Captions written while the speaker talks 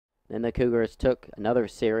Then the Cougars took another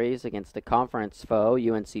series against the conference foe,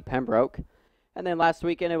 UNC Pembroke. And then last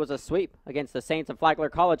weekend it was a sweep against the Saints of Flagler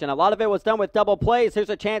College, and a lot of it was done with double plays. Here's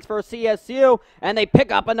a chance for CSU, and they pick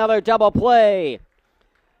up another double play.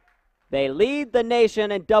 They lead the nation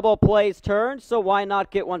in double plays turns, so why not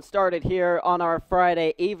get one started here on our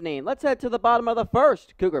Friday evening? Let's head to the bottom of the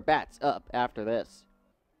first. Cougar bats up after this.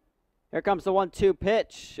 Here comes the 1-2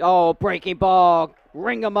 pitch. Oh, breaking ball.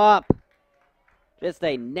 Ring them up. Just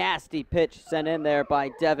a nasty pitch sent in there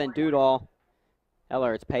by Devin Dudall.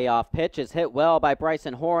 Eller's payoff pitch is hit well by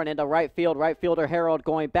Bryson Horn into right field. Right fielder Harold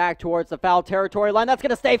going back towards the foul territory line. That's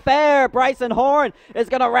going to stay fair. Bryson Horn is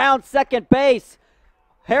going to round second base.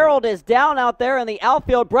 Harold is down out there in the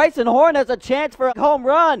outfield. Bryson Horn has a chance for a home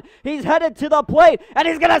run. He's headed to the plate, and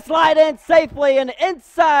he's going to slide in safely. An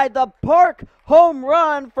inside the park home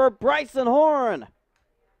run for Bryson Horn.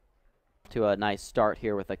 To a nice start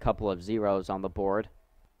here with a couple of zeros on the board.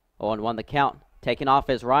 0-1 the count. Taking off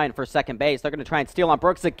is Ryan for second base. They're going to try and steal on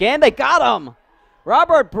Brooks again. They got him.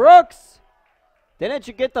 Robert Brooks. Didn't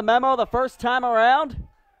you get the memo the first time around?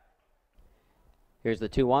 Here's the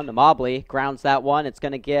 2-1. The Mobley grounds that one. It's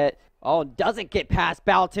going to get, doesn't get past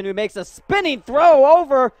Balton, who makes a spinning throw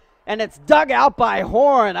over, and it's dug out by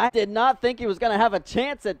Horn. I did not think he was going to have a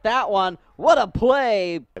chance at that one. What a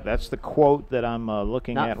play. That's the quote that I'm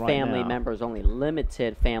looking at right now. Not family members, only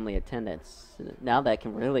limited family attendance. Now that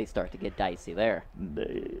can really start to get dicey there.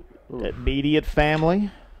 The immediate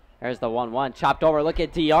family. There's the 1-1. Chopped over. Look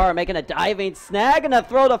at DR making a diving snag and a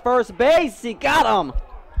throw to first base. He got him.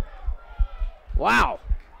 Wow.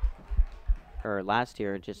 Last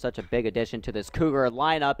year, just such a big addition to this Cougar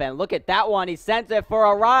lineup. And look at that one. He sends it for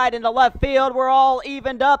a ride into left field. We're all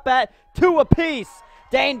evened up at 2 apiece.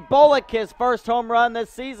 Dane Bullock, his first home run this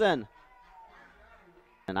season.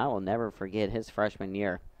 And I will never forget his freshman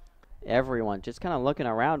year. Everyone just kind of looking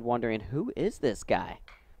around wondering, who is this guy?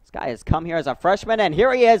 This guy has come here as a freshman, and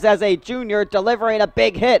here he is as a junior delivering a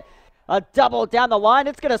big hit. A double down the line.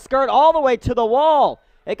 It's going to skirt all the way to the wall.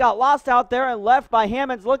 It got lost out there and left by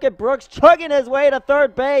Hammonds. Look at Brooks chugging his way to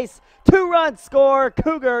third base. 2-run score.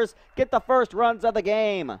 Cougars get the first runs of the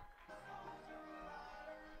game.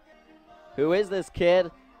 Who is this kid?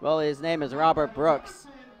 Well, his name is Robert Brooks.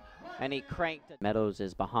 And he cranked it. Meadows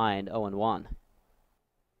is behind 0-1.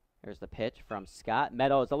 There's the pitch from Scott.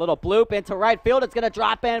 Meadows, a little bloop into right field. It's going to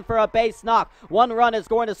drop in for a base knock. 1 run is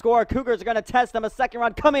going to score. Cougars are going to test him. A second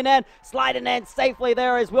run coming in. Sliding in safely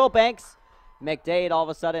there is Wilbanks. McDade all of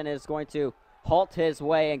a sudden is going to halt his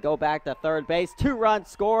way and go back to third base. 2-run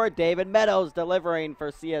score. David Meadows delivering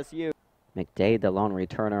for CSU. McDade, the lone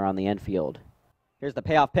returner on the infield. Here's the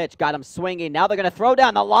payoff pitch. Got him swinging. Now they're going to throw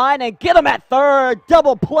down the line and get him at third.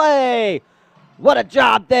 Double play. What a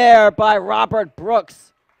job there by Robert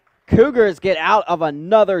Brooks. Cougars get out of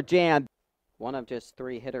another jam. One of just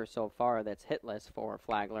 3 hitters so far that's hitless for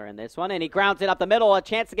Flagler in this one. And he grounds it up the middle. A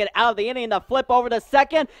chance to get out of the inning. The flip over to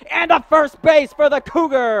second. And a first base for the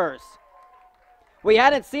Cougars. We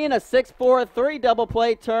hadn't seen a 6-4-3 double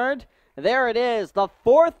play turned. There it is. The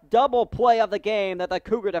 4th double play of the game that the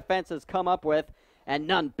Cougar defense has come up with. And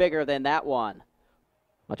none bigger than that one.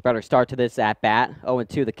 Much better start to this at-bat.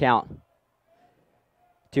 0-2 the count.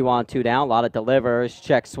 2 on, 2 down. Lotta delivers.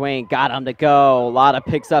 Check swing. Got him to go. Lotta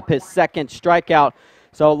picks up his second strikeout.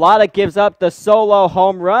 So Lotta gives up the solo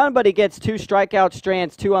home run, but he gets 2 strikeout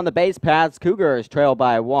strands, 2 on the base paths. Cougars trail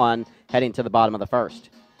by 1, heading to the bottom of the first.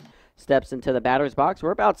 Steps into the batter's box.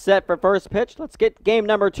 We're about set for first pitch. Let's get game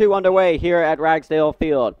number 2 underway here at Ragsdale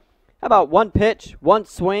Field. How about 1 pitch, 1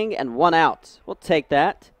 swing, and 1 out? We'll take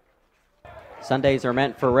that. Sundays are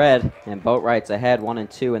meant for red, and Boatwright's ahead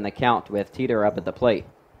 1-2 in the count with Teeter up at the plate.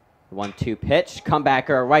 1-2 pitch,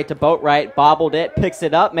 comebacker right to Boatwright, bobbled it, picks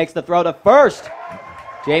it up, makes the throw to first.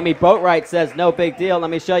 Jamie Boatwright says no big deal. Let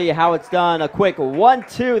me show you how it's done. A quick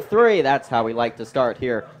 1-2-3. That's how we like to start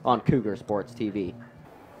here on Cougar Sports TV.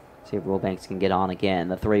 See if Wilbanks can get on again.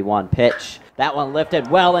 The 3-1 pitch. That one lifted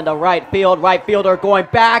well into right field. Right fielder going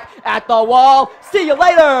back at the wall. See you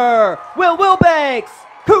later, Will Wilbanks.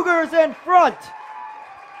 Cougars in front.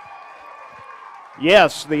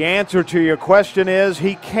 Yes, the answer to your question is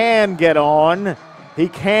he can get on, he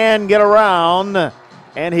can get around,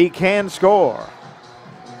 and he can score.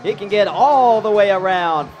 He can get all the way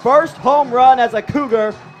around. First home run as a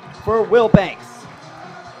Cougar for Wilbanks.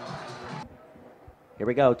 Here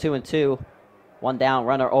we go, 2-2. 1 down,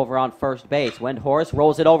 runner over on first base. Windhorse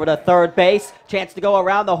rolls it over to third base. Chance to go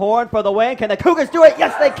around the horn for the win. Can the Cougars do it?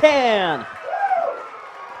 Yes, they can.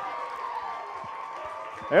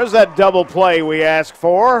 There's that double play we asked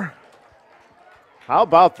for. How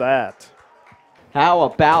about that? How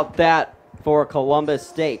about that? for Columbus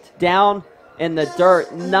State. Down in the dirt,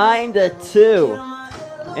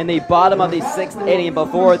 9-2 in the bottom of the 6th inning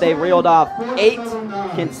before they reeled off 8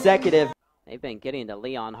 consecutive. They've been getting to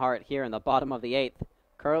Leon Hart here in the bottom of the 8th.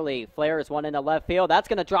 Curley flares one into left field. That's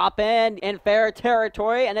going to drop in fair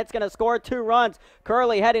territory, and it's going to score 2 runs.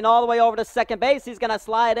 Curley heading all the way over to second base. He's going to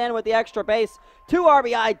slide in with the extra base. 2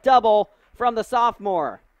 RBI double from the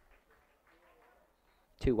sophomore.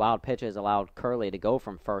 2 wild pitches allowed Curley to go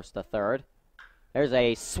from first to third. There's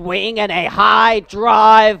a swing and a high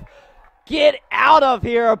drive. Get out of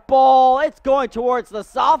here, ball. It's going towards the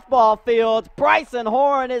softball field. Bryson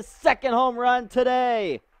Horn, his 2nd home run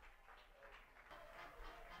today.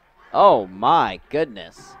 Oh, my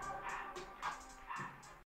goodness.